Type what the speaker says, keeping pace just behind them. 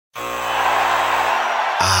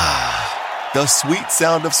The sweet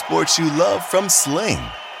sound of sports you love from Sling.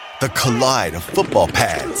 The collide of football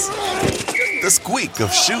pads. The squeak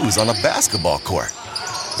of shoes on a basketball court.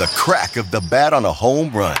 The crack of the bat on a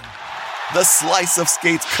home run. The slice of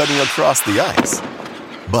skates cutting across the ice.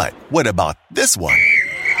 But what about this one?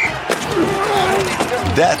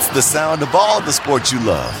 That's the sound of all the sports you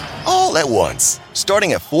love, all at once.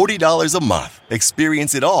 Starting at $40 a month.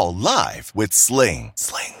 Experience it all live with Sling.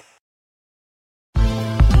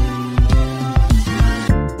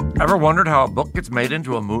 Ever wondered how a book gets made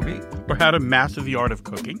into a movie? Or how to master the art of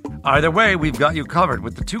cooking? Either way, we've got you covered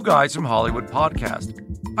with the Two Guys from Hollywood podcast.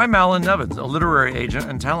 I'm Alan Nevins, a literary agent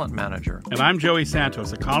and talent manager. And I'm Joey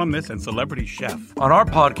Santos, a columnist and celebrity chef. On our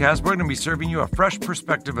podcast, we're going to be serving you a fresh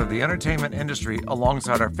perspective of the entertainment industry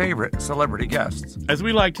alongside our favorite celebrity guests. As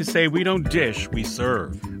we like to say, we don't dish, we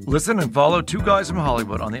serve. Listen and follow Two Guys from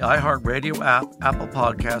Hollywood on the iHeartRadio app, Apple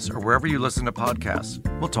Podcasts, or wherever you listen to podcasts.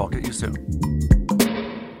 We'll talk at you soon.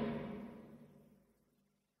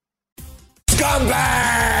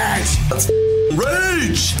 Scumbags! Let's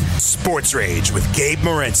rage! Sports Rage with Gabe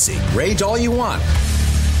Morency. Rage all you want.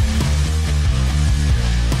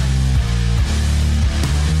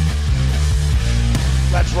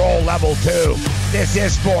 Let's roll level 2. This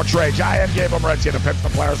is Sports Rage. I am Gabe Morency, the picks, the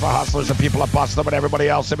players, the hustlers, the people that bust them, and everybody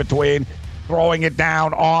else in between. Throwing it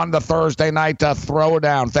down on the Thursday night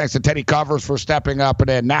throwdown. Thanks to Teddy Covers for stepping up and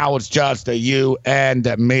in. Now it's just you and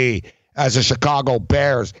me as the Chicago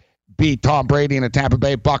Bears beat Tom Brady and the Tampa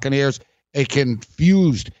Bay Buccaneers. A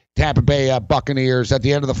confused Tampa Bay Buccaneers at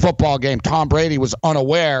the end of the football game. Tom Brady was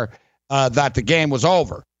unaware that the game was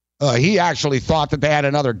over. He actually thought that they had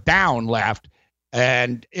another down left.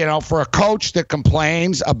 And, you know, for a coach that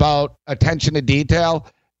complains about attention to detail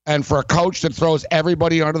and for a coach that throws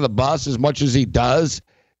everybody under the bus as much as he does,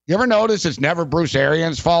 you ever notice it's never Bruce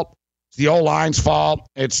Arians' fault? It's the O-line's fault.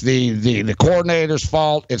 It's the coordinator's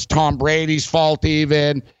fault. It's Tom Brady's fault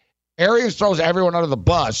even. Arians throws everyone under the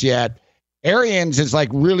bus, yet Arians is like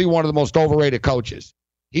really one of the most overrated coaches.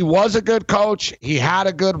 He was a good coach. He had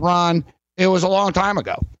a good run. It was a long time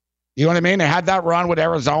ago. You know what I mean? They had that run with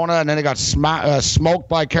Arizona, and then they got smoked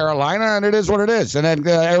by Carolina, and it is what it is. And then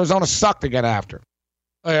Arizona sucked again after.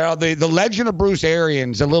 The legend of Bruce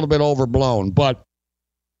Arians is a little bit overblown, but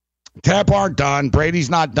Tampa aren't done. Brady's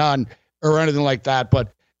not done or anything like that,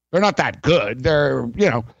 but they're not that good. They're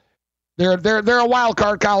a wild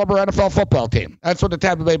card caliber NFL football team. That's what the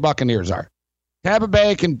Tampa Bay Buccaneers are. Tampa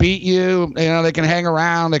Bay can beat you. You know, they can hang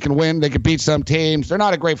around. They can win. They can beat some teams. They're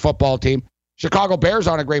not a great football team. Chicago Bears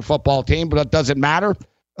aren't a great football team, but it doesn't matter.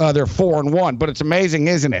 They're 4-1. But it's amazing,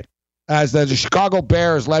 isn't it? As the Chicago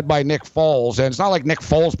Bears led by Nick Foles, and it's not like Nick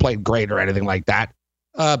Foles played great or anything like that.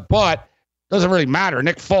 But it doesn't really matter.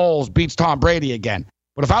 Nick Foles beats Tom Brady again.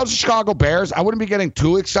 But if I was the Chicago Bears, I wouldn't be getting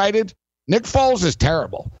too excited. Nick Foles is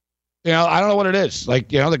terrible. You know, I don't know what it is.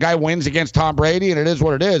 Like, you know, the guy wins against Tom Brady, and it is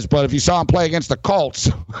what it is. But if you saw him play against the Colts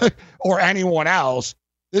or anyone else,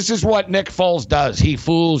 this is what Nick Foles does. He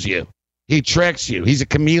fools you. He tricks you. He's a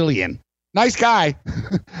chameleon. Nice guy.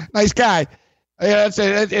 Nice guy. Yeah,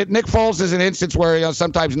 Nick Foles is an instance where, you know,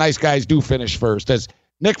 sometimes nice guys do finish first. As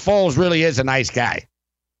Nick Foles really is a nice guy.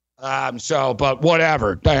 But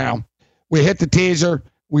whatever. Damn. We hit the teaser.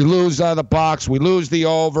 We lose the Bucs. We lose the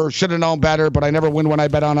over. Should have known better, but I never win when I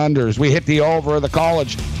bet on unders. We hit the over the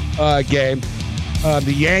college game.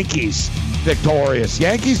 The Yankees victorious.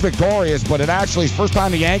 Yankees victorious, but it actually is first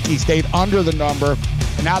time the Yankees stayed under the number,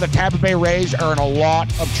 and now the Tampa Bay Rays are in a lot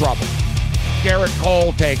of trouble. Garrett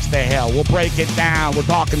Cole takes the hill. We'll break it down. We're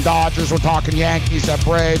talking Dodgers. We're talking Yankees,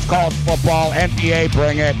 Braves, college football, NBA,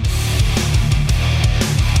 bring it.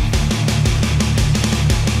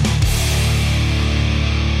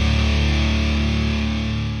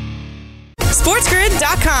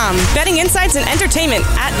 SportsGrid.com. Betting insights and entertainment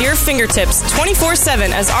at your fingertips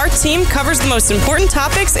 24/7 as our team covers the most important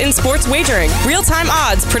topics in sports wagering. Real-time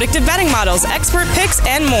odds, predictive betting models, expert picks,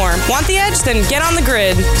 and more. Want the edge? Then get on the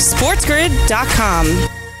grid. SportsGrid.com.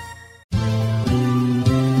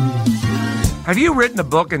 Have you written a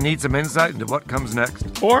book and need some insight into what comes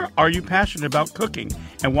next? Or are you passionate about cooking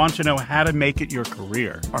and want to know how to make it your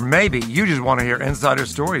career? Or maybe you just want to hear insider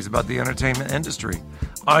stories about the entertainment industry.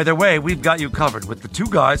 Either way, we've got you covered with the Two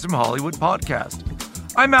Guys from Hollywood podcast.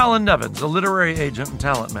 I'm Alan Nevins, a literary agent and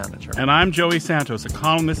talent manager. And I'm Joey Santos, a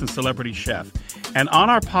columnist and celebrity chef. And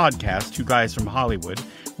on our podcast, Two Guys from Hollywood,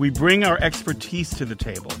 we bring our expertise to the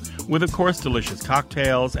table with, of course, delicious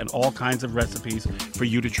cocktails and all kinds of recipes for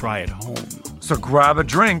you to try at home. So grab a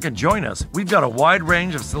drink and join us. We've got a wide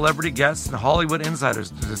range of celebrity guests and Hollywood insiders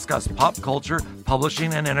to discuss pop culture,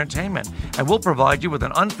 publishing, and entertainment. And we'll provide you with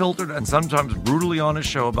an unfiltered and sometimes brutally honest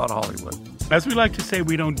show about Hollywood. As we like to say,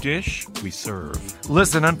 we don't dish, we serve.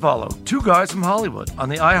 Listen and follow Two Guys from Hollywood on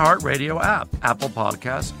the iHeartRadio app, Apple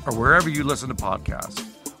Podcasts, or wherever you listen to podcasts.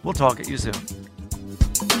 We'll talk at you soon.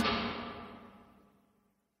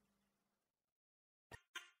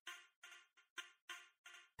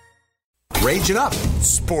 Rage it up.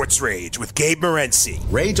 Sports Rage with Gabe Morency.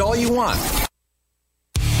 Rage all you want.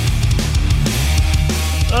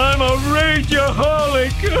 I'm a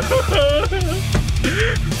rageaholic.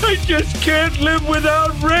 I just can't live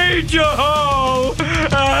without Rageahol.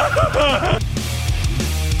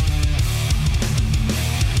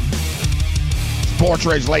 Sports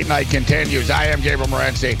Rage Late Night continues. I am Gabriel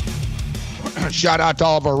Morency. Shout out to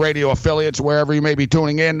all of our radio affiliates, wherever you may be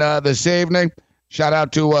tuning in this evening. Shout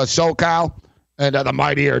out to SoCal and the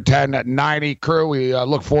Mightier 1090 crew. We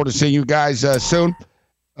look forward to seeing you guys soon.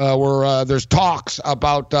 There's talks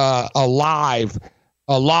about a live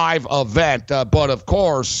event, but of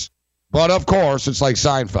course, it's like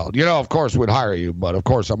Seinfeld. You know, of course we'd hire you, but of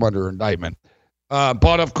course I'm under indictment.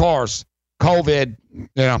 But of course, COVID,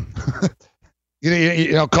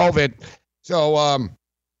 COVID. So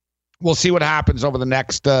we'll see what happens over the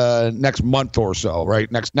next month or so,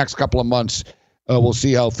 right? Next couple of months, we'll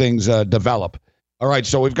see how things develop. All right,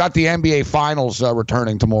 so we've got the NBA Finals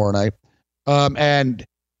returning tomorrow night, and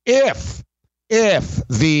if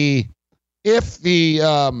the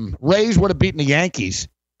Rays would have beaten the Yankees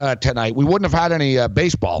tonight, we wouldn't have had any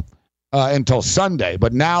baseball until Sunday.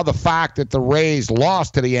 But now the fact that the Rays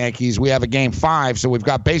lost to the Yankees, we have a Game 5, so we've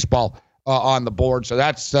got baseball on the board. So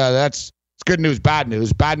that's good news, bad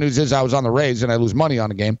news. Bad news is I was on the Rays and I lose money on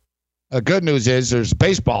the game. Good news is there's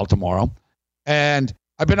baseball tomorrow. And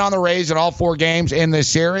I've been on the Rays in all 4 games in this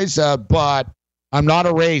series, but I'm not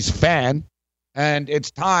a Rays fan. And it's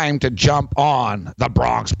time to jump on the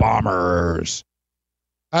Bronx Bombers.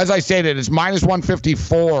 As I stated, it's minus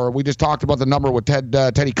 154. We just talked about the number with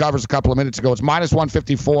Teddy Covers a couple of minutes ago. It's minus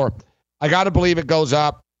 154. I got to believe it goes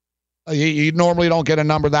up. You normally don't get a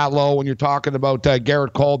number that low when you're talking about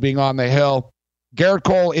Garrett Cole being on the hill. Garrett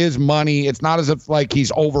Cole is money. It's not as if like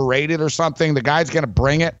he's overrated or something. The guy's going to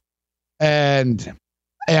bring it. And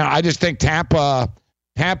I just think Tampa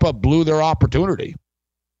blew their opportunity.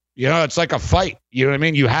 You know, it's like a fight. You know what I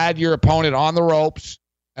mean? You had your opponent on the ropes,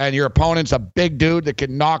 and your opponent's a big dude that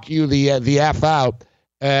can knock you the F out.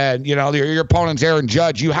 And, you know, your opponent's Aaron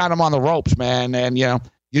Judge. You had him on the ropes, man, and, you know,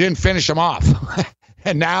 you didn't finish him off.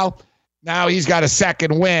 And now he's got a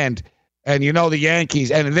second wind, and, you know, the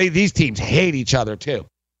Yankees, and these teams hate each other, too.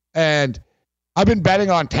 And I've been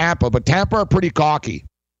betting on Tampa, but Tampa are pretty cocky.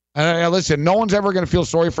 And listen, no one's ever going to feel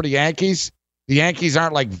sorry for the Yankees. The Yankees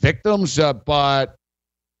aren't like victims, but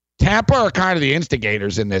Tampa are kind of the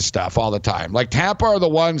instigators in this stuff all the time. Like, Tampa are the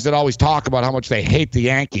ones that always talk about how much they hate the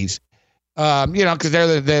Yankees, you know, because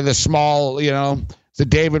they're the small, you know, it's the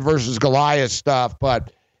David versus Goliath stuff.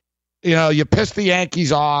 But, you know, you piss the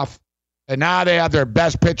Yankees off, and now they have their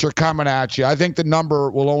best pitcher coming at you. I think the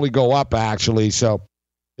number will only go up, actually. So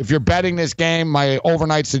if you're betting this game, my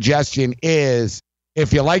overnight suggestion is,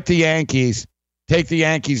 if you like the Yankees, take the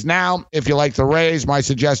Yankees now. If you like the Rays, my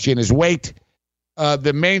suggestion is wait.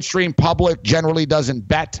 The mainstream public generally doesn't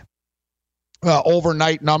bet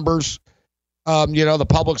overnight numbers. You know, the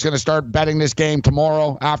public's going to start betting this game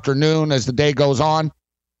tomorrow afternoon as the day goes on.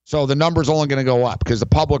 So the number's only going to go up because the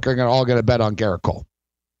public are all going to bet on Garrett Cole.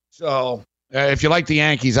 So if you like the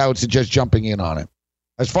Yankees, I would suggest jumping in on it.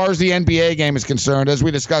 As far as the NBA game is concerned, as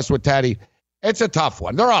we discussed with Teddy, it's a tough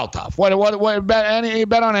one. They're all tough. Bet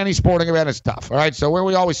on any sporting event, it's tough. All right, so where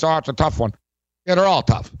we always saw it's a tough one. Yeah, they're all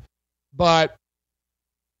tough. But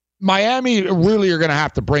Miami really are going to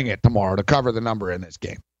have to bring it tomorrow to cover the number in this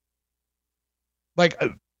game. Like,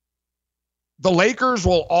 the Lakers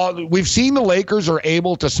we've seen the Lakers are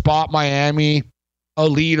able to spot Miami a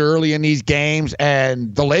lead early in these games,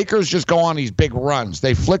 and the Lakers just go on these big runs.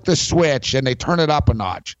 They flick the switch, and they turn it up a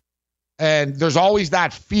notch. And there's always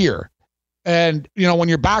that fear. And, you know, when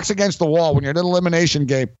your back's against the wall, when you're in an elimination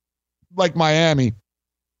game like Miami,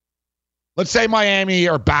 let's say Miami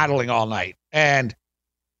are battling all night. And,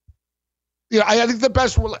 you know, I think the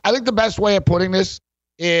best way of putting this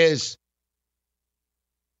is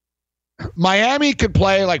Miami could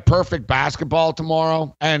play like perfect basketball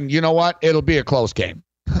tomorrow, and you know what? It'll be a close game.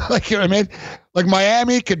 Like, you know what I mean? Like,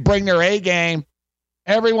 Miami could bring their A game.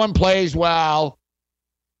 Everyone plays well.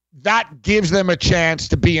 That gives them a chance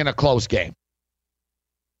to be in a close game.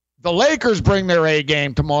 The Lakers bring their A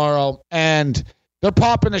game tomorrow, and they're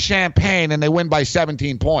popping the champagne, and they win by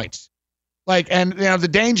 17 points. Like, and, you know, the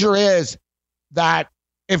danger is that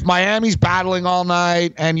if Miami's battling all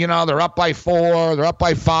night and, you know, they're up by 4, they're up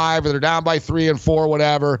by 5, or they're down by 3 and 4,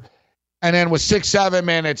 whatever, And then with 6-7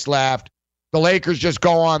 minutes left, the Lakers just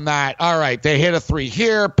go on that. All right, they hit a three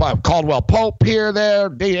here, Caldwell Pope here, there,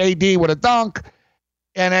 AD with a dunk.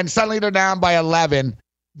 And then suddenly they're down by 11.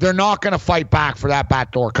 They're not going to fight back for that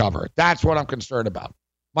backdoor cover. That's what I'm concerned about.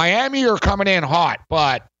 Miami are coming in hot,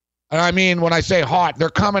 but, and I mean, when I say hot, they're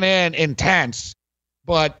coming in intense.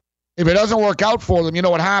 But if it doesn't work out for them, you know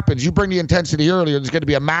what happens? You bring the intensity earlier, there's going to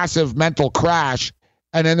be a massive mental crash,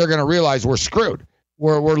 and then they're going to realize we're screwed.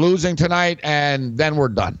 We're losing tonight, and then we're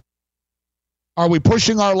done. Are we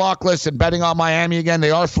pushing our lock list and betting on Miami again?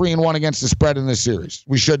 They are 3-1 against the spread in this series.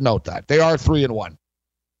 We should note that. They are 3-1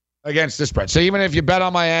 against the spread. So even if you bet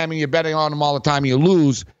on Miami, you're betting on them all the time, you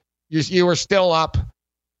lose, you are still up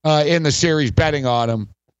in the series betting on them.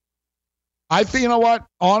 I think, you know what?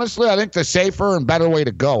 Honestly, I think the safer and better way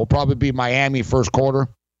to go will probably be Miami first quarter.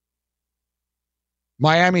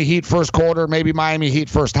 Miami Heat first quarter, maybe Miami Heat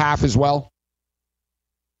first half as well.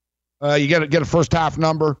 You get a first half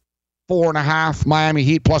number, 4.5. Miami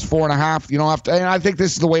Heat plus 4.5. You don't have to. And I think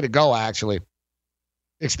this is the way to go, actually.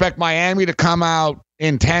 Expect Miami to come out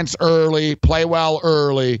intense early, play well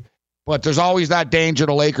early, but there's always that danger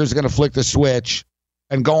the Lakers are going to flick the switch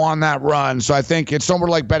and go on that run. So I think it's somewhere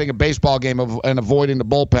like betting a baseball game and avoiding the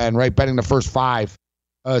bullpen, right? Betting the first 5,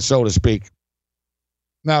 so to speak.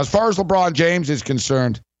 Now, as far as LeBron James is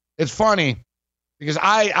concerned, it's funny because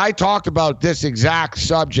I talked about this exact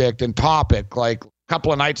subject and topic like a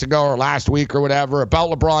couple of nights ago or last week or whatever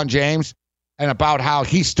about LeBron James and about how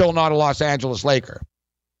he's still not a Los Angeles Laker.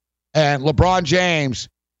 And LeBron James,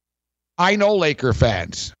 I know Laker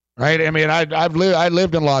fans, right? I mean, I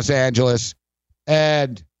lived in Los Angeles,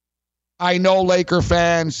 and I know Laker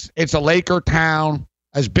fans. It's a Laker town.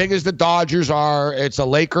 As big as the Dodgers are, it's a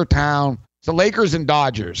Laker town. It's the Lakers and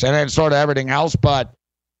Dodgers, and then sort of everything else. But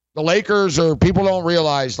the Lakers people don't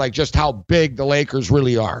realize like just how big the Lakers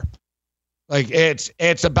really are. Like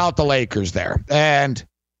it's about the Lakers there. And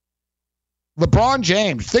LeBron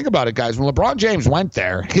James, think about it, guys. When LeBron James went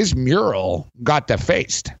there, his mural got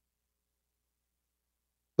defaced.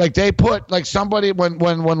 Like they put like somebody when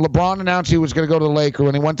LeBron announced he was going to go to the Lakers,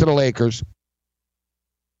 when he went to the Lakers,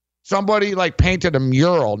 somebody like painted a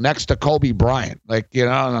mural next to Kobe Bryant. Like, you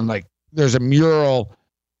know, and like there's a mural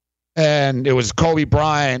and it was Kobe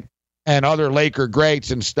Bryant and other Laker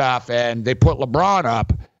greats and stuff, and they put LeBron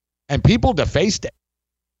up and people defaced it.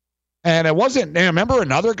 And it wasn't, remember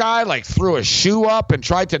another guy like threw a shoe up and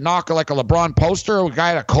tried to knock like a LeBron poster, a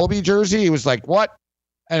guy in a Kobe jersey. He was like, what?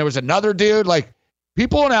 And it was another dude. Like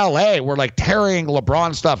people in LA were like tearing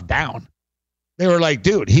LeBron stuff down. They were like,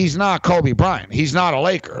 dude, he's not Kobe Bryant. He's not a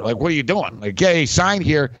Laker. Like, what are you doing? Like, yeah, he signed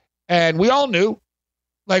here. And we all knew,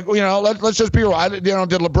 like, you know, let's just be real. Did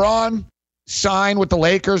LeBron sign with the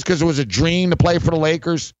Lakers because it was a dream to play for the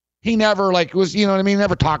Lakers? He never like was, you know what I mean? He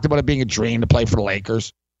never talked about it being a dream to play for the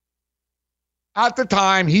Lakers. At the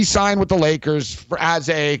time, he signed with the Lakers as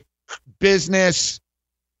a business,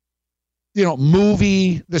 you know,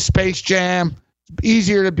 movie, the Space Jam. It's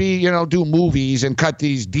easier to be, you know, do movies and cut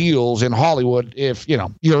these deals in Hollywood if, you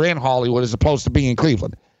know, you're in Hollywood as opposed to being in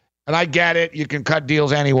Cleveland. And I get it. You can cut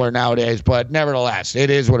deals anywhere nowadays, but nevertheless, it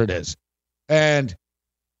is what it is. And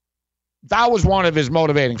that was one of his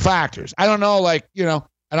motivating factors. I don't know, like, you know,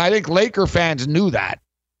 and I think Laker fans knew that.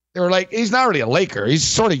 They were like, he's not really a Laker. He's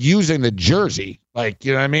sort of using the jersey, like,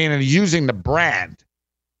 you know what I mean? And using the brand.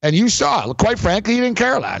 And you saw, quite frankly, he didn't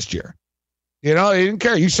care last year. You know, he didn't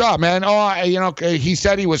care. You saw, man. Oh, you know, he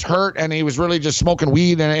said he was hurt and he was really just smoking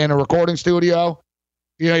weed in a recording studio.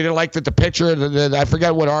 You know, he didn't like the picture. I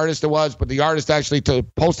forget what artist it was, but the artist actually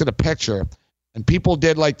posted a picture. And people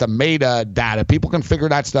did like the meta data. People can figure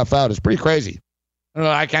that stuff out. It's pretty crazy. I don't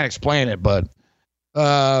know. I can't explain it, but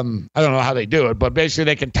I don't know how they do it, but basically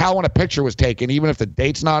they can tell when a picture was taken, even if the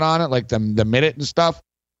date's not on it, like the minute and stuff.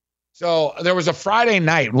 So there was a Friday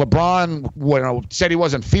night. LeBron said he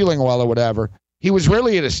wasn't feeling well or whatever. He was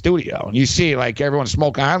really in a studio, and you see like everyone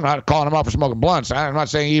smoking. I'm not calling him out for smoking blunts. I'm not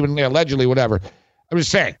saying even allegedly whatever. I'm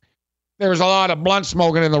just saying there was a lot of blunt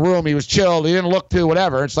smoking in the room. He was chilled. He didn't look too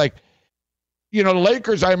whatever. It's like, you know, the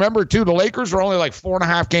Lakers, I remember, too, the Lakers were only like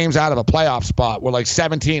 4.5 games out of a playoff spot with like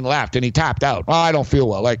 17 left, and he tapped out. Oh, I don't feel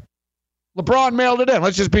well. Like, LeBron mailed it in.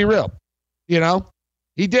 Let's just be real. You know?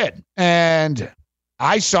 He did. And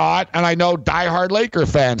I saw it, and I know diehard Laker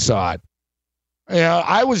fans saw it. You know,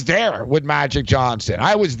 I was there with Magic Johnson.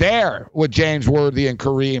 I was there with James Worthy and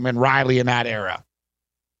Kareem and Riley in that era.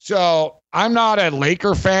 So I'm not a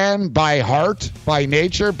Laker fan by heart, by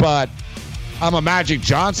nature, but I'm a Magic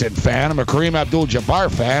Johnson fan. I'm a Kareem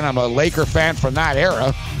Abdul-Jabbar fan. I'm a Laker fan from that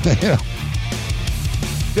era.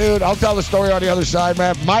 Dude, I'll tell the story on the other side,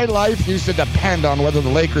 man. My life used to depend on whether the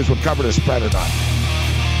Lakers would cover the spread or not.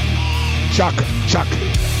 Chuck.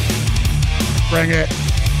 Bring it.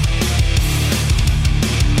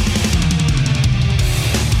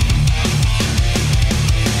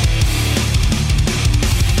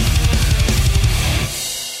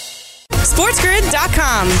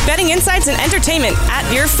 SportsGrid.com. Betting insights and entertainment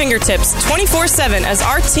at your fingertips 24/7 as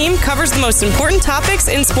our team covers the most important topics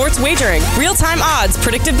in sports wagering. Real-time odds,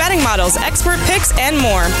 predictive betting models, expert picks, and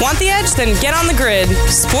more. Want the edge? Then get on the grid.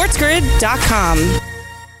 SportsGrid.com.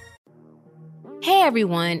 Hey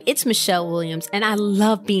everyone, it's Michelle Williams, and I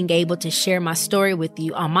love being able to share my story with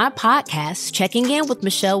you on my podcast, Checking In with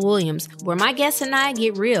Michelle Williams, where my guests and I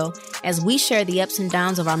get real as we share the ups and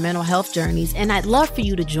downs of our mental health journeys, and I'd love for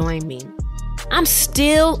you to join me. I'm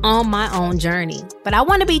still on my own journey, but I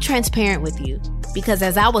want to be transparent with you because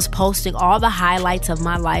as I was posting all the highlights of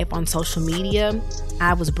my life on social media,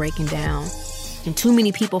 I was breaking down. And too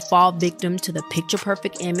many people fall victim to the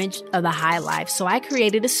picture-perfect image of the high life, so I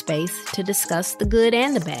created a space to discuss the good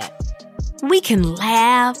and the bad. We can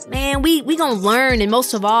laugh, man, we gonna learn, and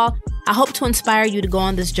most of all, I hope to inspire you to go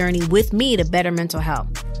on this journey with me to better mental health.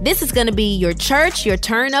 This is gonna be your church, your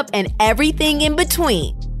turn-up, and everything in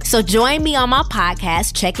between. So join me on my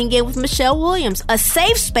podcast, Checking In with Michelle Williams, a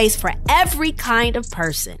safe space for every kind of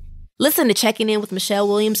person. Listen to Checking In with Michelle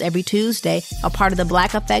Williams every Tuesday, a part of the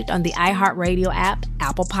Black Effect on the iHeartRadio app,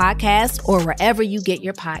 Apple Podcasts, or wherever you get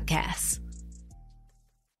your podcasts.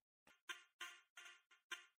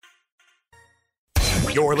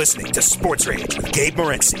 You're listening to Sports Rage with Gabe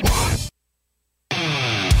Morency.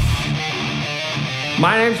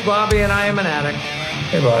 My name's Bobby, and I am an addict.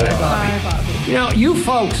 Hey, Bobby. Hi, Bobby. You know, you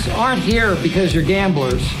folks aren't here because you're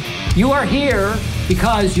gamblers. You are here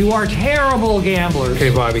because you are terrible gamblers. Hey,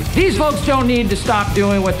 Bobby. These folks don't need to stop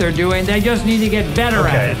doing what they're doing. They just need to get better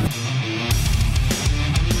at it.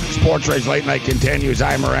 Sports Rage Late Night continues.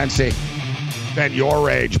 I'm Morency. Vent your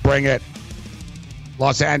rage. Bring it.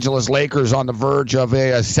 Los Angeles Lakers on the verge of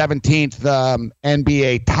a 17th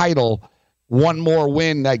NBA title. One more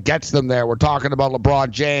win that gets them there. We're talking about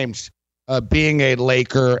LeBron James being a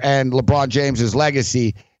Laker and LeBron James's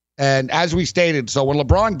legacy. And as we stated, so when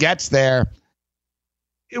LeBron gets there,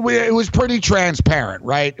 it was pretty transparent,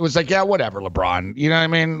 right? It was like, yeah, whatever, LeBron. You know what I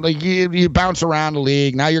mean? Like you bounce around the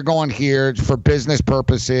league. Now you're going here for business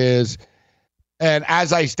purposes. And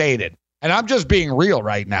as I stated, and I'm just being real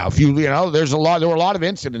right now. If there were a lot of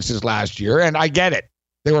incidences last year, and I get it.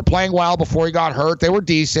 They were playing well before he got hurt. They were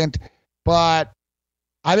decent, but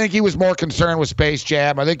I think he was more concerned with Space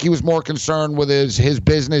Jam. I think he was more concerned with his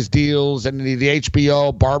business deals and the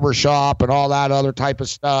HBO barbershop and all that other type of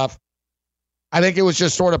stuff. I think it was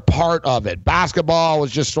just sort of part of it. Basketball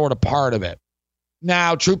was just sort of part of it.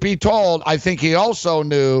 Now, truth be told, I think he also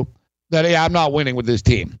knew that, hey, I'm not winning with this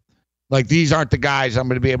team. Like, these aren't the guys I'm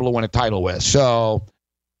going to be able to win a title with. So,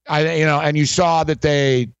 and you saw that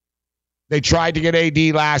they tried to get AD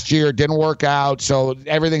last year. It didn't work out. So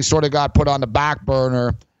everything sort of got put on the back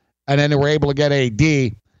burner. And then they were able to get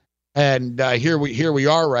AD. And here we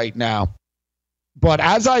are right now. But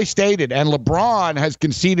as I stated, and LeBron has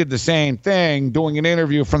conceded the same thing, doing an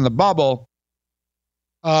interview from the bubble,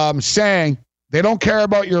 saying they don't care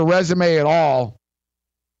about your resume at all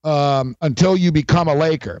until you become a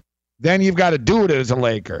Laker. Then you've got to do it as a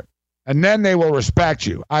Laker. And then they will respect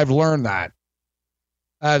you. I've learned that.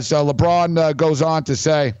 As LeBron goes on to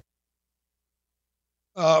say,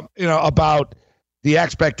 about the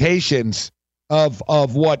expectations of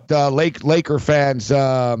what Laker fans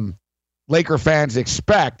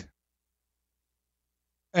expect,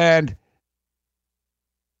 and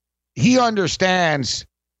he understands,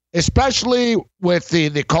 especially with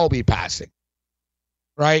the Kobe passing,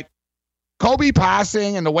 right? Kobe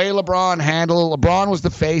passing and the way LeBron handled it. LeBron was the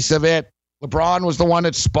face of it. LeBron was the one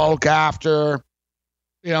that spoke after.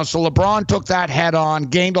 So LeBron took that head on,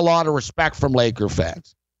 gained a lot of respect from Laker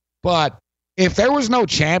fans. But if there was no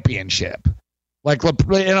championship, like,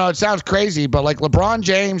 it sounds crazy, but like LeBron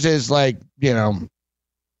James is like, LeBron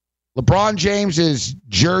James's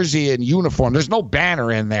jersey and uniform, there's no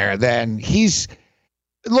banner in there, then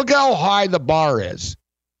look how high the bar is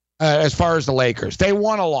as far as the Lakers. They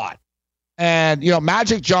won a lot. And,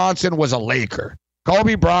 Magic Johnson was a Laker.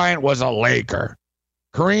 Kobe Bryant was a Laker.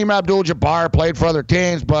 Kareem Abdul-Jabbar played for other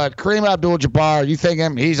teams, but Kareem Abdul-Jabbar, you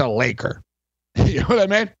think he's a Laker. You know what I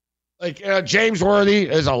mean? Like, James Worthy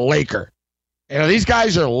is a Laker. These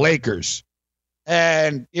guys are Lakers.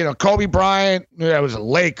 And, Kobe Bryant was a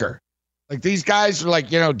Laker. Like, these guys are like,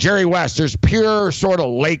 Jerry West. There's pure sort of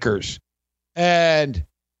Lakers. And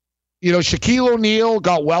Shaquille O'Neal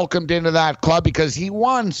got welcomed into that club because he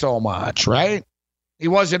won so much, right? He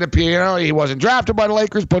wasn't he wasn't drafted by the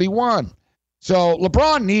Lakers, but he won. So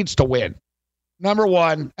LeBron needs to win, number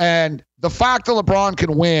one. And the fact that LeBron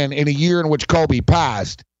can win in a year in which Kobe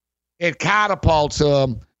passed, it catapults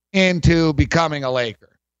him into becoming a Laker.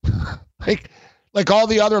 like all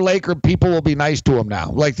the other Laker people will be nice to him now.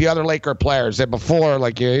 Like the other Laker players that before,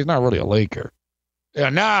 he's not really a Laker. Yeah,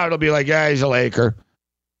 now it'll be like, yeah, he's a Laker.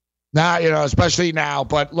 Now, especially now.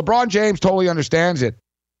 But LeBron James totally understands it.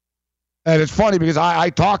 And it's funny because I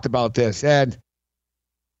talked about this. And,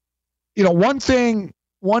 one thing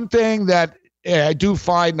that I do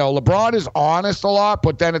find, though, LeBron is honest a lot,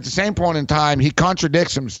 but then at the same point in time, he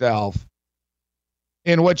contradicts himself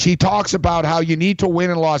in which he talks about how you need to win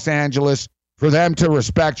in Los Angeles for them to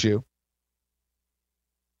respect you.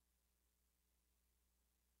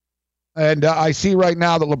 And I see right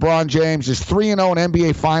now that LeBron James is 3-0 in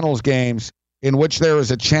NBA Finals games in which there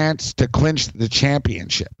is a chance to clinch the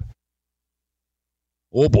championship.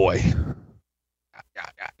 Oh, boy.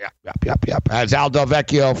 Yep. As Al Del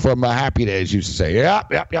Vecchio from Happy Days used to say.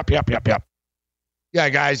 Yep. Yeah,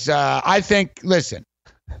 guys, I think, listen,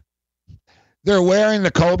 they're wearing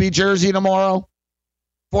the Kobe jersey tomorrow.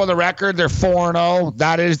 For the record, they're 4-0.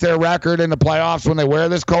 That is their record in the playoffs when they wear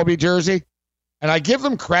this Kobe jersey. And I give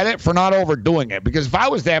them credit for not overdoing it, because if I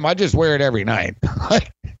was them, I'd just wear it every night.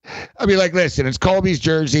 I'd be like, listen, it's Kobe's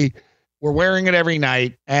jersey. We're wearing it every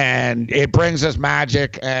night, and it brings us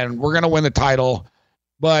magic, and we're going to win the title.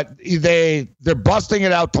 But they're busting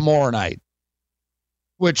it out tomorrow night,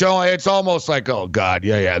 which it's almost like, oh, God,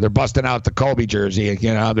 yeah, they're busting out the Kobe jersey.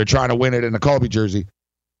 They're trying to win it in the Kobe jersey.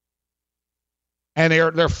 And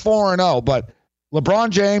they're 4-0, but LeBron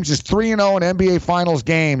James is 3-0 in NBA Finals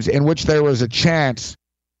games in which there was a chance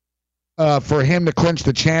for him to clinch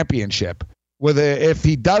the championship. If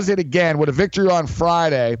he does it again, with a victory on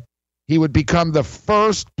Friday, he would become the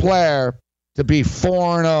first player to be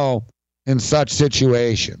 4-0 in such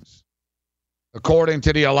situations, according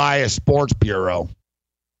to the Elias Sports Bureau.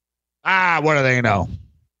 What do they know?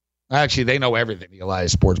 Actually, they know everything, the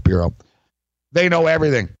Elias Sports Bureau. They know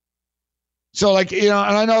everything. So, and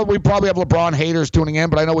I know we probably have LeBron haters tuning in,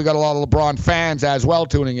 but I know we got a lot of LeBron fans as well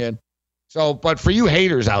tuning in. So, but for you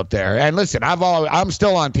haters out there, and listen, I'm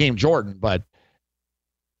still on Team Jordan, but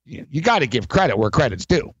you got to give credit where credit's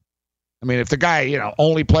due. I mean, if the guy,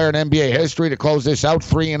 only player in NBA history to close this out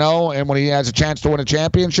 3-0, and when he has a chance to win a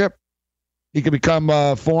championship, he could become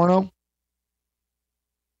 4-0.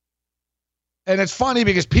 And it's funny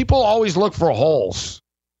because people always look for holes.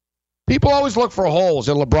 People always look for holes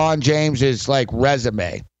in LeBron James's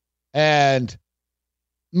resume. And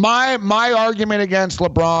my argument against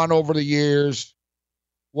LeBron over the years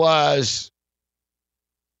was,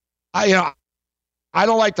 I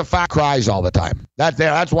don't like the fact he cries all the time.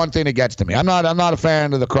 That's one thing that gets to me. I'm not a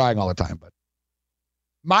fan of the crying all the time, but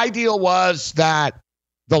my deal was that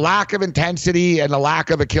the lack of intensity and the lack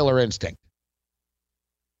of a killer instinct.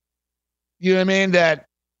 You know what I mean? That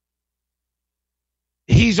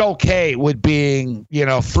he's okay with being,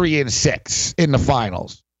 3-6 in the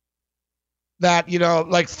finals. That,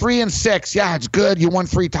 3-6, yeah, it's good. You won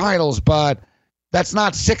 3 titles, but that's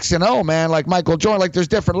not 6-0, man. Like Michael Jordan, there's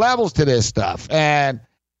different levels to this stuff. And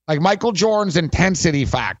Michael Jordan's intensity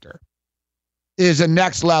factor is a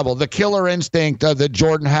next level. The killer instinct that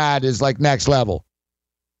Jordan had is next level.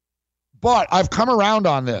 But I've come around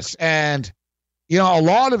on this, and a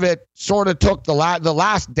lot of it sort of took the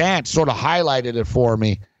Last Dance sort of highlighted it for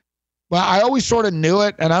me. Well, I always sort of knew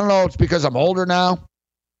it, and I don't know if it's because I'm older now,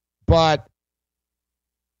 but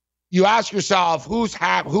you ask yourself, who's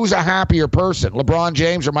a happier person, LeBron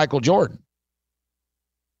James or Michael Jordan?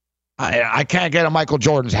 I can't get in Michael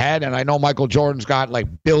Jordan's head, and I know Michael Jordan's got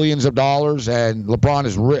billions of dollars, and LeBron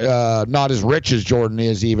is not as rich as Jordan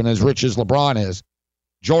is, even as rich as LeBron is.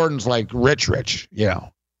 Jordan's rich,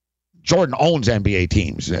 Jordan owns NBA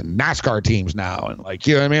teams and NASCAR teams now. And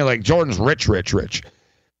you know what I mean? Jordan's rich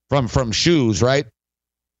from shoes, right?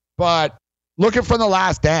 But looking for the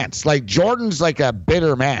Last Dance, Jordan's a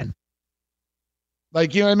bitter man.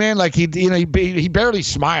 You know what I mean? He barely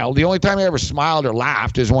smiled. The only time he ever smiled or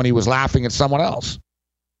laughed is when he was laughing at someone else.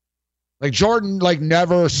 Jordan,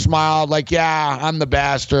 never smiled. Yeah, I'm the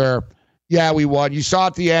best, or yeah, we won. You saw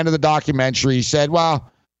at the end of the documentary, he said,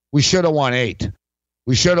 well, we should have won 8.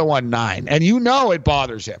 We should have won 9. And it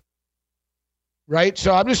bothers him. Right?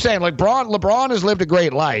 So I'm just saying, LeBron has lived a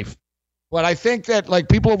great life. But I think that,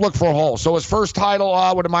 people have looked for a hole. So his first title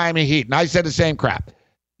with the Miami Heat. And I said the same crap.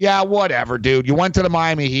 Yeah, whatever, dude. You went to the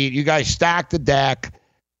Miami Heat. You guys stacked the deck.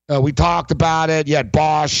 We talked about it. You had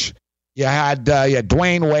Bosh. You had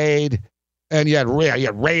Dwayne Wade, and you had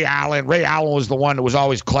Ray Allen. Ray Allen was the one that was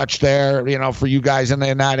always clutch there, for you guys in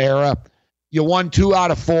that era. You won 2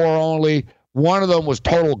 out of 4 only. One of them was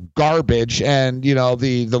total garbage, and,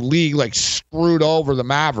 the league, screwed over the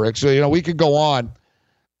Mavericks. So, we could go on.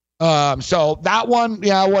 So that one,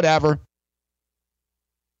 whatever.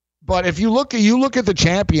 But if you look at the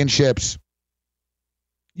championships,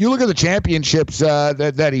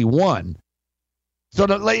 that he won. So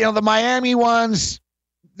the Miami ones,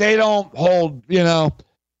 they don't hold,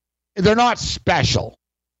 they're not special.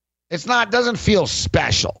 Doesn't feel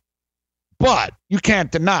special. But you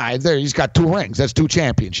can't deny he's got 2 rings. That's 2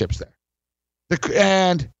 championships there.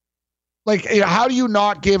 How do you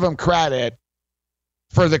not give him credit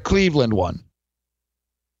for the Cleveland one?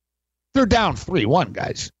 They're down 3-1,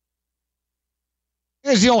 guys.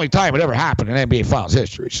 It's the only time it ever happened in NBA Finals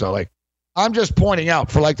history. So, I'm just pointing out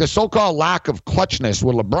for, the so-called lack of clutchness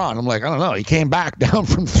with LeBron. I'm I don't know. He came back down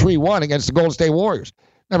from 3-1 against the Golden State Warriors.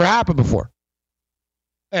 Never happened before.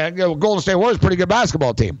 And Golden State Warriors, pretty good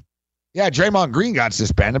basketball team. Yeah, Draymond Green got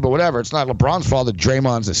suspended, but whatever. It's not LeBron's fault that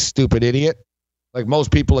Draymond's a stupid idiot, like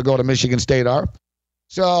most people that go to Michigan State are.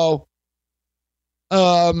 So,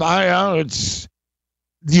 I don't know.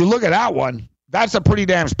 You look at that one, that's a pretty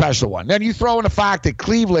damn special one. Then you throw in the fact that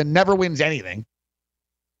Cleveland never wins anything,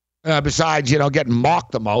 besides, getting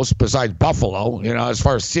mocked the most, besides Buffalo, as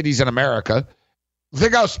far as cities in America.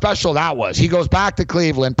 Think how special that was. He goes back to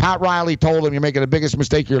Cleveland. Pat Riley told him, you're making the biggest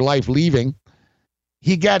mistake of your life leaving.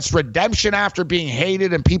 He gets redemption after being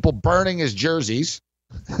hated and people burning his jerseys.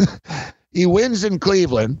 He wins in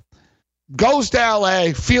Cleveland, goes to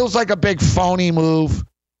L.A., feels like a big phony move,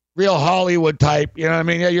 real Hollywood type. You know what I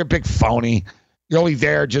mean? Yeah, you're a big phony. You're only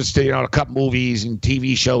there just to, to cut movies and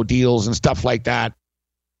TV show deals and stuff like that.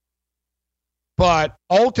 But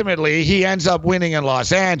ultimately, he ends up winning in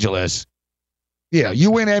Los Angeles. You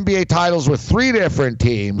win NBA titles with 3 different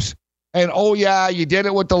teams. And, you did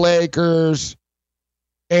it with the Lakers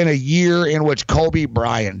in a year in which Kobe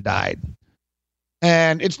Bryant died.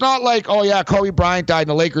 And it's not like, Kobe Bryant died and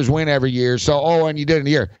the Lakers win every year. So, and you did it in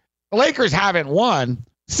a year. The Lakers haven't won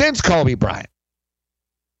since Kobe Bryant.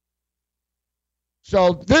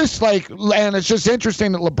 So this, and it's just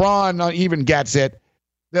interesting that LeBron even gets it,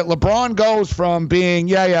 that LeBron goes from being,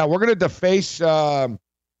 we're going to deface your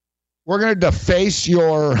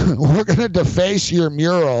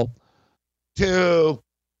mural to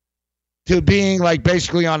being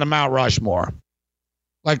basically on the Mount Rushmore.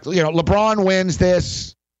 LeBron wins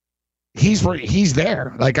this. He's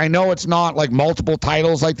there. I know it's not multiple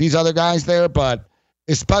titles like these other guys there, but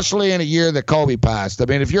especially in a year that Kobe passed. I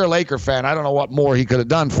mean, if you're a Laker fan, I don't know what more he could have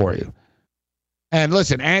done for you. And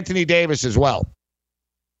listen, Anthony Davis as well.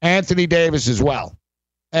 And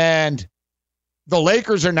the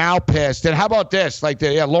Lakers are now pissed. And how about this?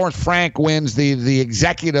 Lawrence Frank wins the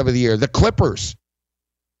executive of the year. The Clippers.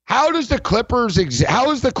 How is the Clippers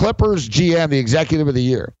GM the executive of the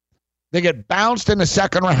year? They get bounced in the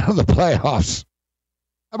second round of the playoffs.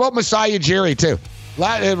 How about Masai Ujiri, too?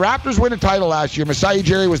 Raptors win a title last year. Masai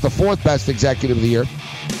Ujiri was the 4th best executive of the year.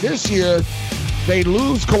 This year, they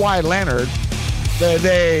lose Kawhi Leonard.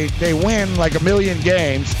 They win a million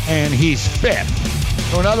games, and he's 5th.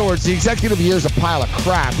 So in other words, the executive of the year is a pile of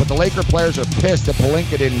crap, but the Laker players are pissed that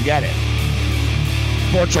Pelinka didn't get it.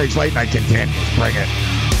 Sports Rage Late Night continues. Bring it.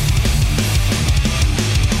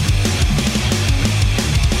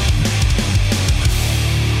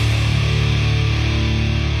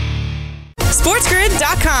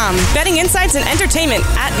 SportsGrid.com. Betting insights and entertainment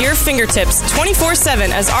at your fingertips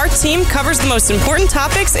 24/7 as our team covers the most important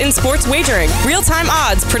topics in sports wagering. Real-time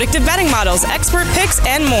odds, predictive betting models, expert picks,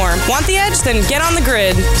 and more. Want the edge? Then get on the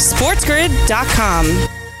grid. SportsGrid.com.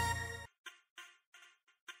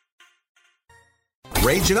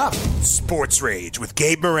 Rage it up. Sports Rage with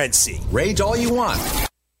Gabe Morency. Rage all you want.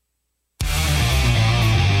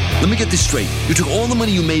 Let me get this straight. You took all the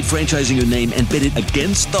money you made franchising your name and bet it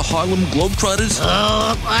against the Harlem Globetrotters?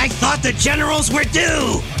 I thought the Generals were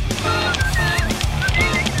due.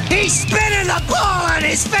 He's spinning the ball on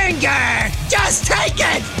his finger. Just take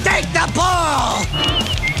it. Take the ball.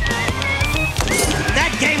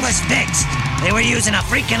 That game was fixed. They were using a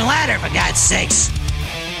freaking ladder, for God's sakes.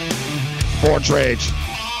 Sports Rage.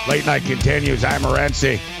 Late Night continues. I'm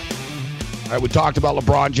Morency. All right, we talked about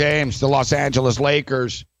LeBron James, the Los Angeles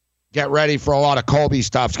Lakers. Get ready for a lot of Kobe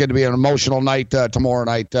stuff. It's going to be an emotional night tomorrow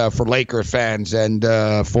night for Laker fans and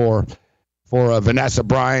for Vanessa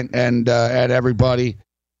Bryant and everybody.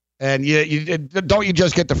 And don't you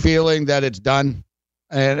just get the feeling that it's done?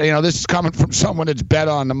 And this is coming from someone that's bet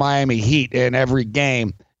on the Miami Heat in every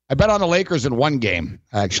game I bet on the Lakers in one game,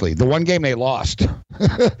 actually. The one game they lost.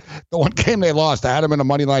 The one game they lost. I had them in a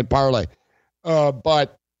money line parlay.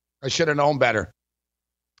 But I should have known better.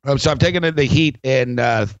 So I'm taking the Heat in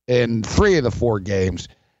 3 of the 4 games.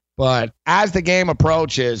 But as the game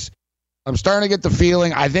approaches, I'm starting to get the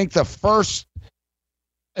feeling, I think the first,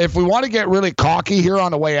 if we want to get really cocky here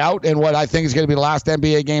on the way out in what I think is going to be the last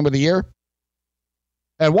NBA game of the year,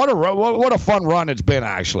 and what a fun run it's been,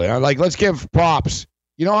 actually. Like, let's give props.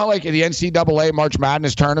 You know how, like, in the NCAA March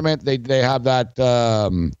Madness tournament, they have that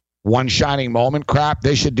one shining moment crap?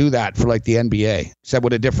 They should do that for, like, the NBA, except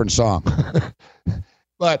with a different song.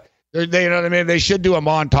 But, you know what I mean? They should do a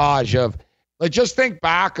montage of, like, just think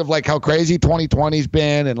back of, like, how crazy 2020's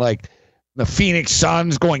been and, like, the Phoenix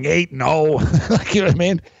Suns going 8-0. Like, you know what I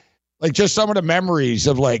mean? Like, just some of the memories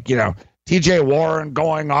of, like, you know, TJ Warren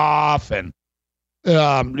going off and, you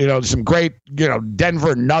know, some great, you know,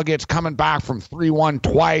 Denver Nuggets coming back from 3-1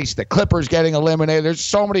 twice, the Clippers getting eliminated. There's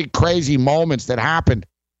so many crazy moments that happened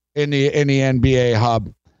in the NBA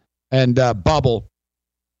hub and bubble.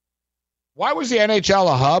 Why was the NHL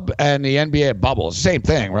a hub and the NBA a bubble? Same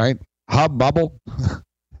thing, right? Hub, bubble.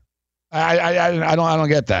 I don't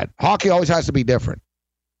get that. Hockey always has to be different.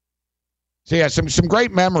 So yeah, some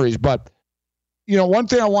great memories, but you know, one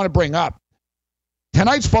thing I want to bring up.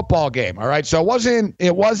 Tonight's football game, all right? So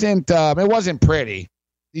it wasn't pretty.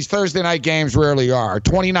 These Thursday night games rarely are.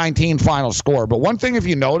 2019 final score. But one thing, if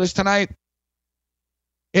you notice tonight,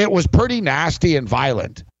 it was pretty nasty and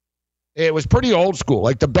violent. It was pretty old school.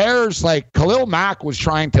 Like the Bears, like Khalil Mack was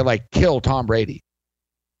trying to like kill Tom Brady.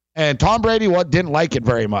 And Tom Brady didn't like it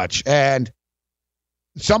very much. And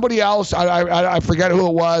somebody else, I forget who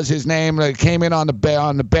it was, his name, that came in on the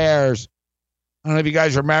Bears. I don't know if you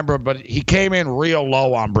guys remember, but he came in real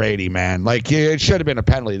low on Brady, man. Like, it should have been a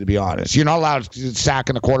penalty, to be honest. You're not allowed to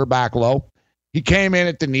sacking the quarterback low. He came in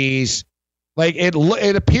at the knees. Like, it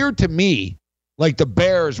appeared to me like the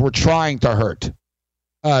Bears were trying to hurt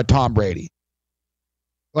Tom Brady.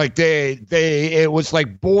 Like, it was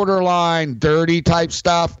like borderline dirty type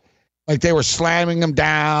stuff. Like, they were slamming him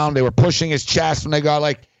down. They were pushing his chest when they got,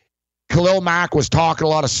 like, Khalil Mack was talking a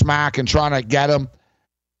lot of smack and trying to get him.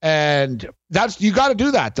 And you got to do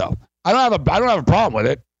that, though. I don't have a problem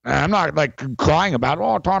with it. I'm not like crying about,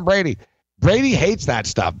 oh, Tom Brady. Brady hates that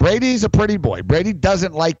stuff. Brady's a pretty boy. Brady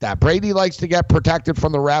doesn't like that. Brady likes to get protected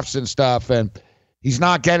from the refs and stuff, and he's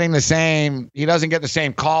not getting the same. He doesn't get the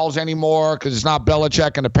same calls anymore because it's not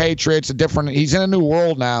Belichick and the Patriots. He's in a new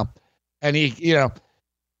world now, and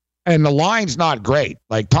and the line's not great.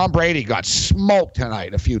 Like Tom Brady got smoked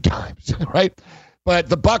tonight a few times, right? But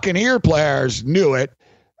the Buccaneer players knew it.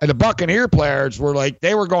 And the Buccaneer players were like,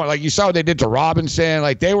 they were going, like you saw what they did to Robinson.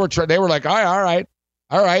 Like they were like, all right,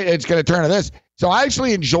 it's going to turn to this. So I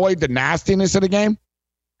actually enjoyed the nastiness of the game.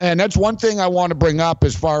 And that's one thing I want to bring up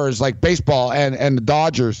as far as like baseball and the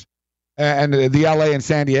Dodgers and the LA and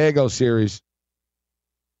San Diego series,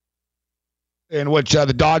 in which the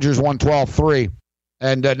Dodgers won 12-3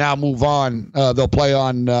 and now move on. They'll play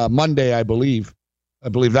on Monday, I believe. I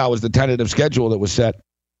believe that was the tentative schedule that was set.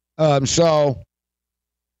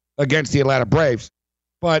 Against the Atlanta Braves.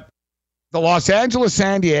 But the Los Angeles,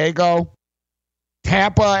 San Diego,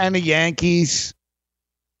 Tampa, and the Yankees,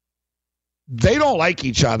 they don't like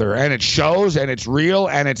each other, and it shows, and it's real,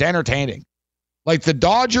 and it's entertaining. Like the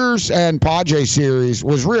Dodgers and Padres series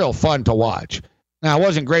was real fun to watch. Now, it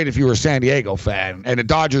wasn't great if you were a San Diego fan, and the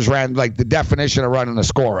Dodgers ran like the definition of running the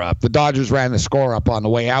score up. The Dodgers ran the score up on the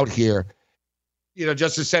way out here,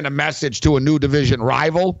 just to send a message to a new division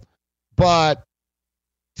rival. But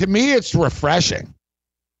to me, it's refreshing.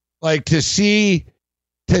 Like to see,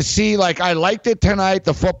 like I liked it tonight,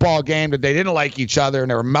 the football game, that they didn't like each other and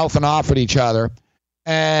they were mouthing off at each other.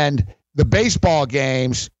 And the baseball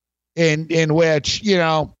games in which,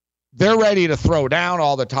 they're ready to throw down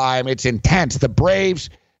all the time. It's intense. The Braves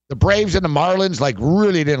and the Marlins like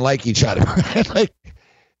really didn't like each other. like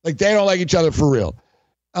they don't like each other for real.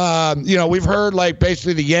 We've heard like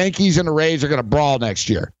basically the Yankees and the Rays are going to brawl next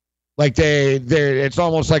year. Like it's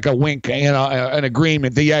almost like a wink, an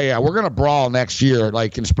agreement. We're going to brawl next year,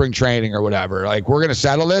 like in spring training or whatever. Like we're going to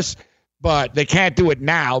settle this, but they can't do it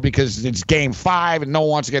now because it's game 5 and no one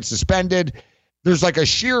wants to get suspended. There's like a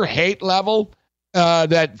sheer hate level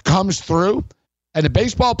that comes through, and the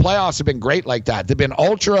baseball playoffs have been great like that. They've been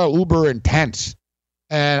ultra uber intense,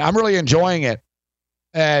 and I'm really enjoying it.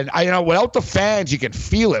 And without the fans, you can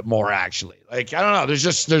feel it more, actually. Like, I don't know.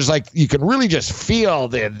 There's like, you can really just feel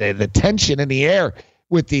the tension in the air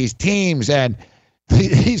with these teams. And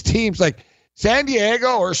these teams, like San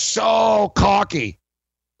Diego, are so cocky.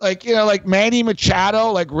 Like, like Manny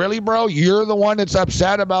Machado, like, really, bro? You're the one that's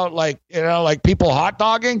upset about, like, like people hot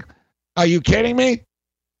dogging? Are you kidding me?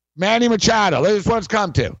 Manny Machado, this is what it's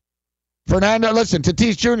come to. Fernando, listen,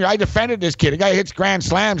 Tatis Jr., I defended this kid. The guy hits grand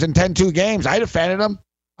slams in 10-2 games. I defended him.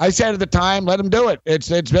 I said at the time, let him do it. It's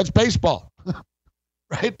baseball.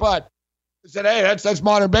 Right? But I said, hey, that's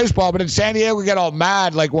modern baseball. But in San Diego, we get all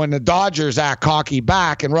mad, like when the Dodgers act cocky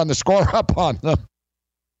back and run the score up on them.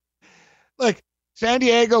 Like, San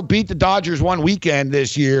Diego beat the Dodgers one weekend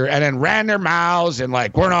this year and then ran their mouths and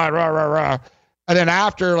like, we're not, rah, rah, rah. And then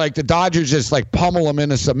after, like, the Dodgers just like pummel them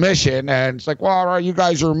into submission. And it's like, well, you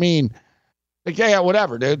guys are mean. Like, yeah,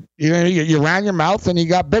 whatever, dude. You ran your mouth and you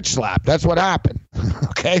got bitch slapped. That's what happened.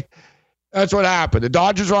 Okay? That's what happened. The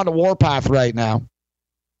Dodgers are on the warpath right now.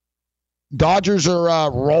 Dodgers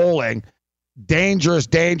are rolling. Dangerous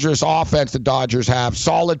offense the Dodgers have.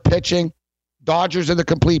 Solid pitching. Dodgers are the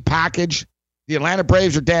complete package. The Atlanta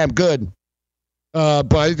Braves are damn good,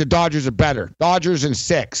 but I think the Dodgers are better. Dodgers in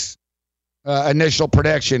 6, initial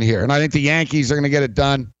prediction here. And I think the Yankees are going to get it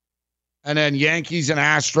done. And then Yankees and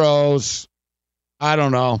Astros, I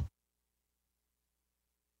don't know.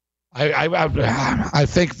 I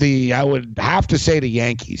think I would have to say the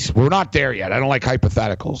Yankees. We're not there yet. I don't like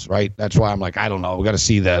hypotheticals, right? That's why I'm like, I don't know. We got to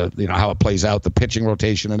see how it plays out, the pitching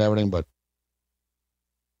rotation and everything, but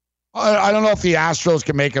I don't know if the Astros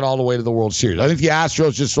can make it all the way to the World Series. I think the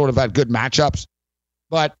Astros just sort of had good matchups.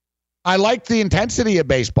 But I like the intensity of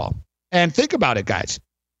baseball. And think about it, guys.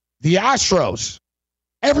 The Astros,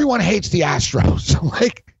 everyone hates the Astros.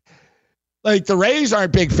 like the Rays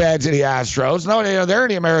aren't big fans of the Astros. No, they're in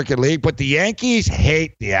the American League. But the Yankees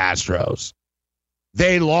hate the Astros.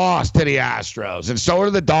 They lost to the Astros. And so are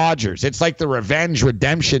the Dodgers. It's like the revenge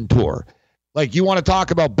redemption tour. Like, you want to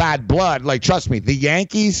talk about bad blood. Like, trust me, the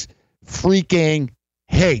Yankees freaking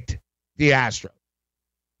hate the Astros.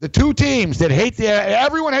 The two teams that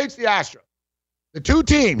everyone hates the Astros. The two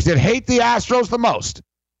teams that hate the Astros the most,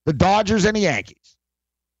 the Dodgers and the Yankees.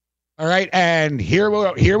 All right, and here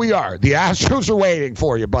we are. The Astros are waiting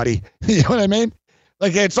for you, buddy. You know what I mean?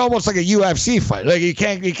 Like, it's almost like a UFC fight. Like, you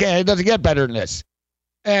can't. It doesn't get better than this.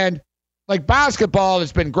 And like basketball,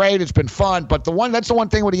 it's been great. It's been fun. But that's the one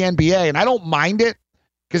thing with the NBA, and I don't mind it.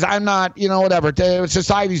 Because I'm not, whatever.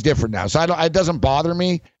 Society's different now. So it doesn't bother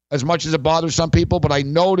me as much as it bothers some people. But I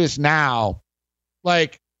notice now,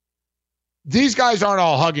 like, these guys aren't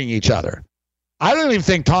all hugging each other. I don't even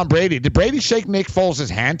think Tom Brady. Did Brady shake Nick Foles'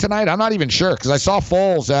 hand tonight? I'm not even sure. Because I saw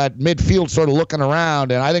Foles at midfield sort of looking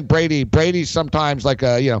around. And I think Brady's sometimes like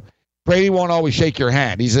Brady won't always shake your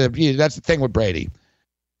hand. That's the thing with Brady.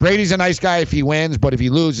 Brady's a nice guy if he wins. But if he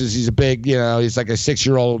loses, he's a big, he's like a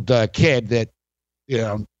 6-year-old kid that,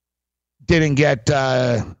 didn't get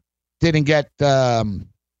the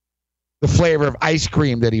flavor of ice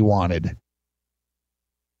cream that he wanted.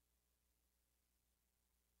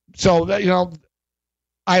 So,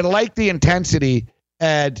 I like the intensity,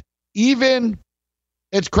 and even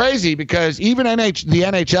it's crazy because even the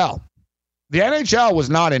NHL was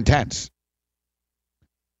not intense.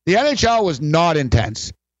 The NHL was not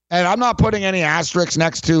intense. And I'm not putting any asterisks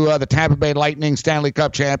next to the Tampa Bay Lightning Stanley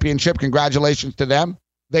Cup championship. Congratulations to them.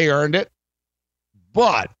 They earned it.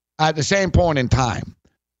 But at the same point in time,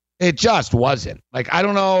 it just wasn't. Like, I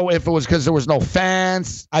don't know if it was because there was no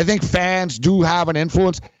fans. I think fans do have an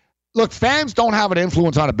influence. Look, fans don't have an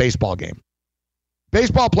influence on a baseball game.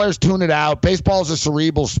 Baseball players tune it out. Baseball is a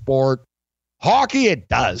cerebral sport. Hockey, it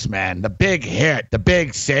does, man. The big hit, the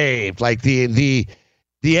big save, like the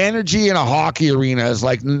energy in a hockey arena is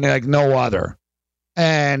like no other.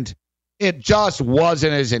 And it just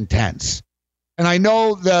wasn't as intense. And I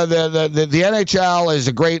know the NHL is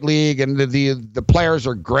a great league, and the players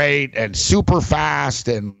are great and super fast,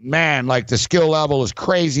 and man, like the skill level is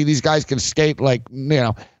crazy. These guys can skate like,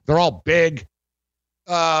 they're all big.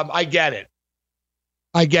 I get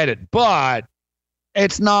it, but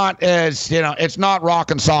it's not as, it's not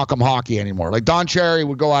rock and sock'em hockey anymore. Like Don Cherry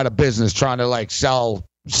would go out of business trying to like sell.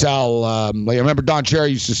 I remember Don Cherry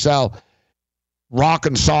used to sell rock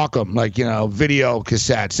and sock'em, like, video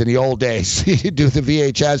cassettes in the old days. You do the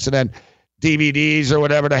VHS and then DVDs or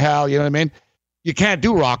whatever the hell, you know what I mean? You can't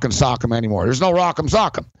do rock and sock'em anymore. There's no rock and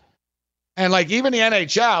sock'em. And like even the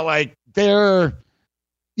NHL, like they're,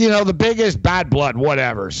 the biggest bad blood,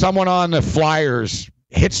 whatever. Someone on the Flyers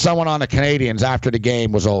hit someone on the Canadians after the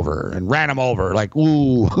game was over and ran them over. Like,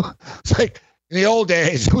 ooh. It's like in the old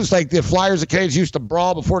days, it was like the Flyers and Canadians used to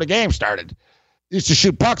brawl before the game started. They used to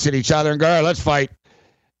shoot pucks at each other and go, all right, let's fight.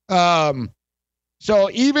 So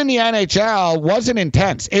even the NHL wasn't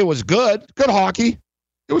intense. It was good hockey.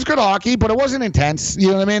 It was good hockey, but it wasn't intense. You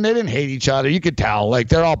know what I mean? They didn't hate each other. You could tell. Like,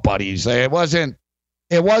 they're all buddies. Like, it wasn't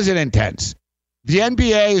intense. The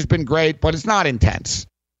NBA has been great, but it's not intense.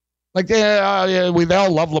 Like, they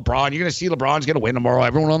all love LeBron. You're going to see LeBron's going to win tomorrow.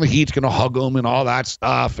 Everyone on the Heat's going to hug him and all that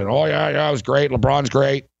stuff. And, it was great. LeBron's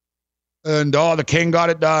great. And, the King got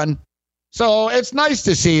it done. So it's nice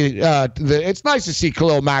to see it's nice to see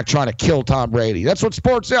Khalil Mack trying to kill Tom Brady. That's what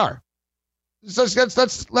sports are. So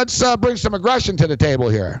let's bring some aggression to the table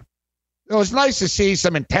here. It was nice to see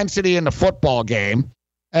some intensity in the football game,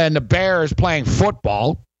 and the Bears playing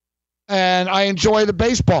football. And I enjoy the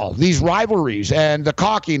baseball, these rivalries, and the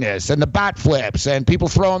cockiness, and the bat flips, and people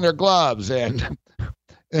throwing their gloves, and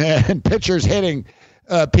pitchers hitting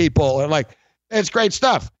people, and it's great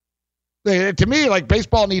stuff. To me,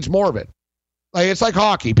 baseball needs more of it. It's like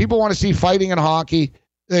hockey. People want to see fighting in hockey.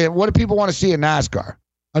 What do people want to see in NASCAR?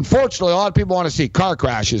 Unfortunately, a lot of people want to see car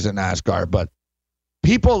crashes in NASCAR, but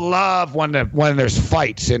people love when there's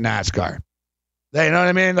fights in NASCAR. You know what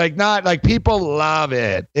I mean? People love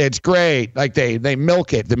it. It's great. They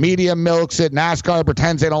milk it. The media milks it. NASCAR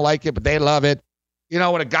pretends they don't like it, but they love it. You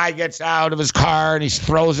know, when a guy gets out of his car and he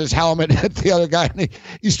throws his helmet at the other guy and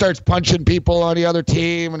he starts punching people on the other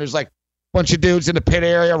team, and there's a bunch of dudes in the pit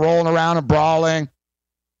area rolling around and brawling.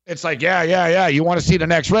 It's yeah. You want to see the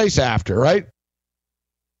next race after, right?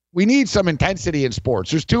 We need some intensity in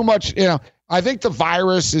sports. There's too much, I think the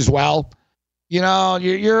virus as well.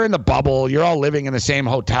 You're in the bubble. You're all living in the same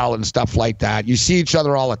hotel and stuff like that. You see each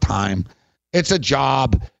other all the time. It's a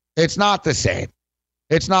job. It's not the same.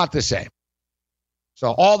 It's not the same.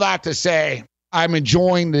 So all that to say, I'm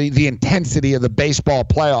enjoying the intensity of the baseball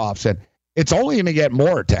playoffs, and it's only going to get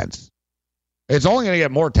more intense. It's only going to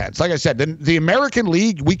get more tense. Like I said, the American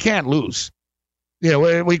League, we can't lose.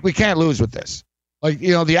 We can't lose with this. The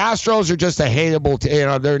Astros are just a hateable,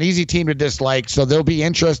 they're an easy team to dislike, so there'll be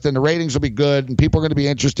interest and the ratings will be good, and people are going to be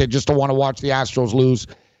interested just to want to watch the Astros lose.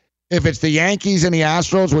 If it's the Yankees and the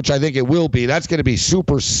Astros, which I think it will be, that's going to be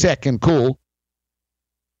super sick and cool.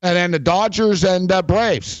 And then the Dodgers and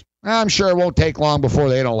Braves. I'm sure it won't take long before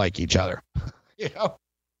they don't like each other. It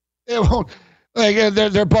won't.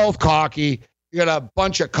 They're both cocky. You got a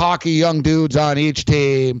bunch of cocky young dudes on each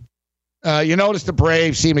team. You notice the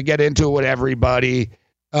Braves seem to get into it with everybody.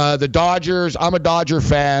 The Dodgers, I'm a Dodger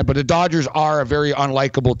fan, but the Dodgers are a very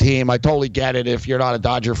unlikable team. I totally get it if you're not a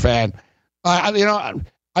Dodger fan. I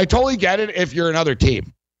totally get it if you're another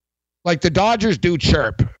team. The Dodgers do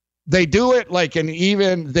chirp. They do it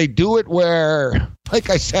they do it where, like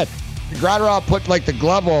I said, Gratterall put the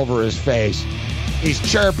glove over his face. He's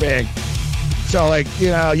chirping. So,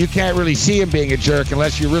 you can't really see him being a jerk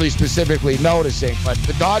unless you're really specifically noticing. But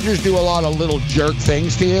the Dodgers do a lot of little jerk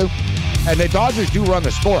things to you. And the Dodgers do run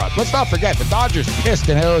the score up. Let's not forget, the Dodgers pissed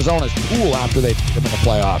in Arizona's pool after they put them in the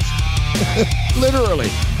playoffs. Literally.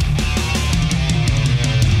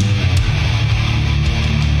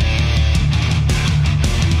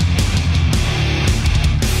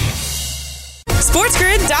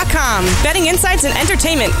 SportsGrid.com. Betting insights and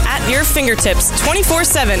entertainment at your fingertips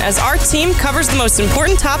 24/7 as our team covers the most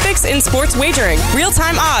important topics in sports wagering.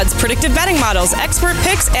 Real-time odds, predictive betting models, expert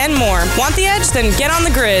picks, and more. Want the edge? Then get on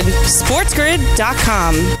the grid.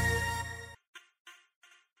 SportsGrid.com.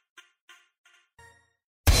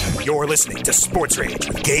 You're listening to Sports Rage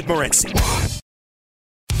with Gabe Morency.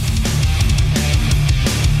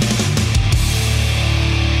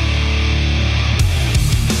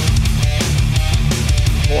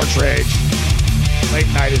 Sports Rage. Late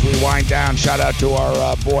night as we wind down. Shout out to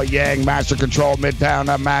our boy Yang, Master Control, Midtown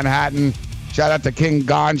Manhattan. Shout out to King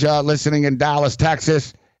Ganja, listening in Dallas,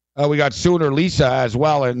 Texas. We got Sooner Lisa as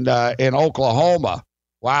well in Oklahoma.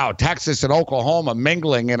 Wow, Texas and Oklahoma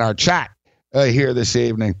mingling in our chat here this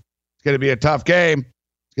evening. It's going to be a tough game.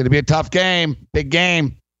 It's going to be a tough game. Big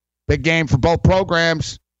game. Big game for both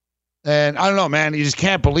programs. And I don't know, man. You just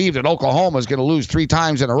can't believe that Oklahoma is going to lose 3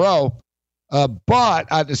 times in a row.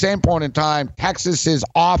 But at the same point in time, Texas's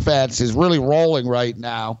offense is really rolling right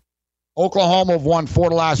now. Oklahoma have won 4 of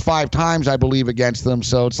the last 5 times, I believe, against them.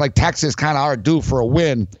 So it's like Texas kind of are due for a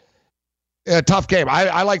win. A tough game.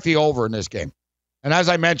 I like the over in this game. And as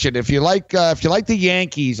I mentioned, if you like the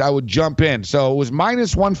Yankees, I would jump in. So it was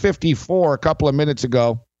minus 154 a couple of minutes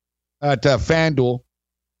ago at FanDuel.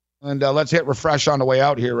 And let's hit refresh on the way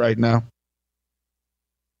out here right now.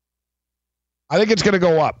 I think it's going to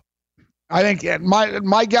go up. I think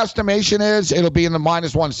my guesstimation is it'll be in the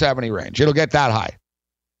minus 170 range. It'll get that high.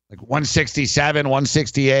 167,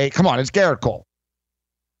 168. Come on, it's Garrett Cole.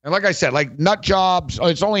 And like I said, nut jobs,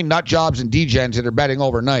 it's only nut jobs and degens that are betting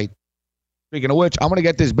overnight. Speaking of which, I'm going to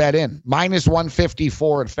get this bet in. Minus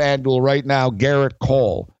 154 at FanDuel right now, Garrett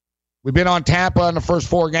Cole. We've been on Tampa in the first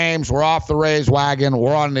 4 games. We're off the Rays wagon.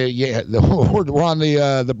 We're on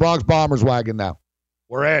the Bronx Bombers wagon now.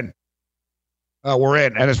 We're in. We're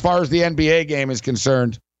in. And as far as the NBA game is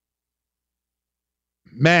concerned,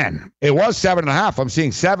 man, it was 7.5. I'm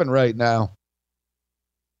seeing 7 right now.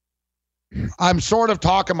 I'm sort of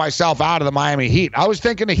talking myself out of the Miami Heat. I was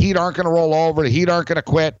thinking the Heat aren't going to roll over. The Heat aren't going to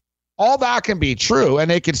quit. All that can be true, and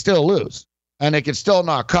they can still lose, and they can still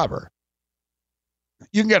not cover.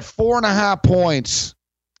 You can get 4.5 points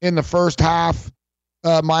in the first half,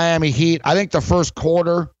 Miami Heat. I think the first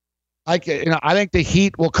quarter, I think the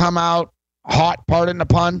Heat will come out hot, pardon the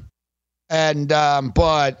pun, and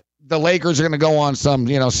but the Lakers are going to go on some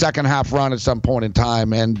second half run at some point in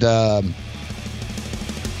time, and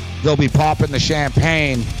they'll be popping the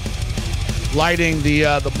champagne, lighting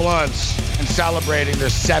the blunts, and celebrating their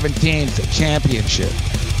 17th championship.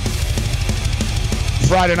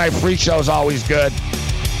 Friday night free show is always good.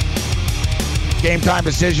 Game time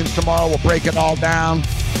decisions tomorrow. We'll break it all down.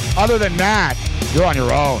 Other than that, you're on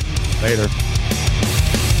your own. Later.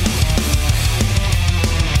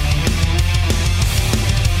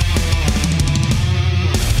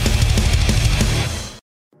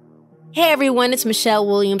 Hey everyone, it's Michelle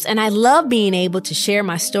Williams, and I love being able to share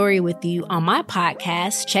my story with you on my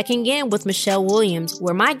podcast, Checking In with Michelle Williams,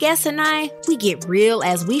 where my guests and I, we get real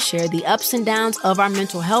as we share the ups and downs of our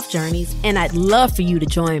mental health journeys, and I'd love for you to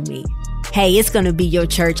join me. Hey, it's going to be your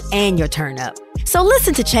church and your turn up. So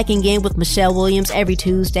listen to Checking In with Michelle Williams every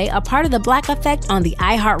Tuesday, a part of the Black Effect on the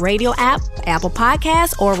iHeartRadio app, Apple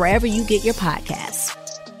Podcasts, or wherever you get your podcasts.